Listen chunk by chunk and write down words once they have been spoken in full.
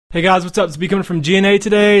Hey guys, what's up? It's B coming from GNA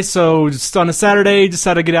today. So just on a Saturday,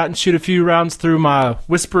 decided to get out and shoot a few rounds through my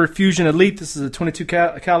Whisper Fusion Elite. This is a 22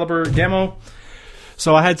 caliber demo.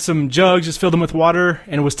 So I had some jugs, just filled them with water,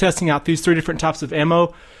 and was testing out these 3 different types of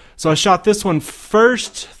ammo. So I shot this one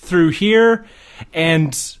first through here,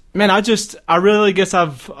 and man, I really guess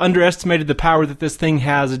I've underestimated the power that this thing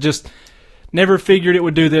has. I just never figured it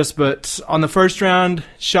would do this, but on the first round,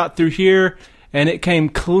 shot through here, and it came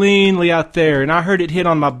cleanly out there, and I heard it hit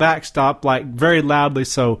on my backstop like very loudly.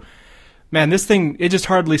 So man, this thing, it just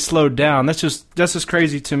hardly slowed down. That's just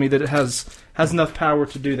crazy to me that it has enough power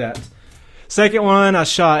to do that. Second one, I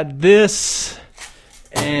shot this,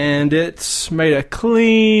 and it's made a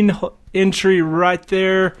clean entry right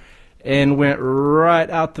there and went right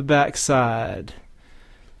out the backside.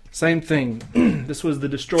 Same thing. This was the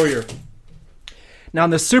Destroyer. Now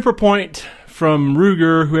the Super Point from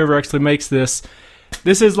Ruger, whoever actually makes this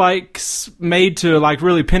is like made to like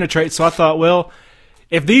really penetrate. So I thought, well,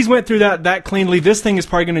 if these went through that cleanly, this thing is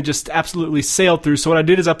probably going to just absolutely sail through. So what I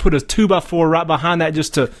did is I put a 2x4 right behind that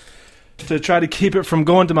just to try to keep it from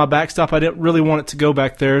going to my backstop. I didn't really want it to go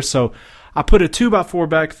back there, so I put a 2x4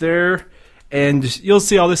 back there, and you'll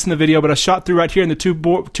see all this in the video, but I shot through right here, and the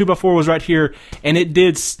 2x4 was right here, and it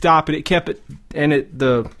did stop it. It kept it, and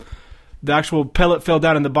the actual pellet fell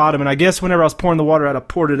down in the bottom, and I guess whenever I was pouring the water out, I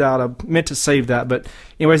poured it out. I meant to save that, but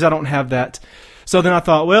anyways, I don't have that. So then I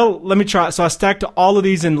thought, well, let me try it. So I stacked all of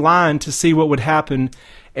these in line to see what would happen,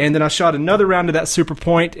 and then I shot another round of that Super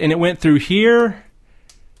Point, and it went through here,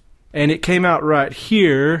 and it came out right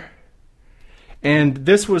here, and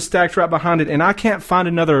this was stacked right behind it, and I can't find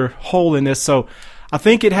another hole in this, so I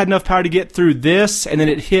think it had enough power to get through this, and then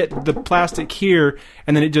it hit the plastic here,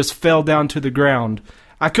 and then it just fell down to the ground.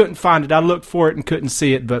 I couldn't find it. I looked for it and couldn't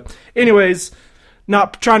see it. But anyways,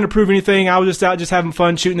 not trying to prove anything. I was just out just having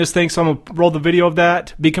fun shooting this thing, so I'm going to roll the video of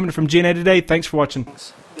that. Be coming from GNA today. Thanks for watching.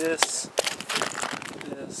 This,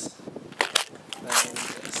 and this.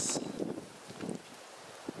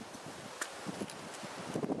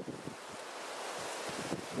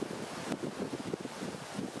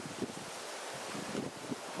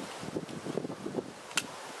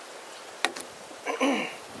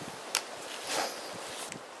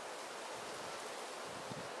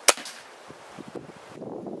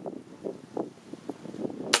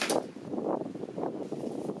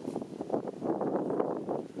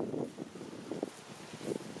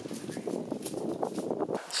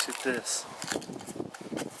 Shoot this.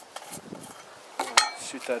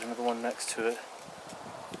 Shoot that into the one next to it.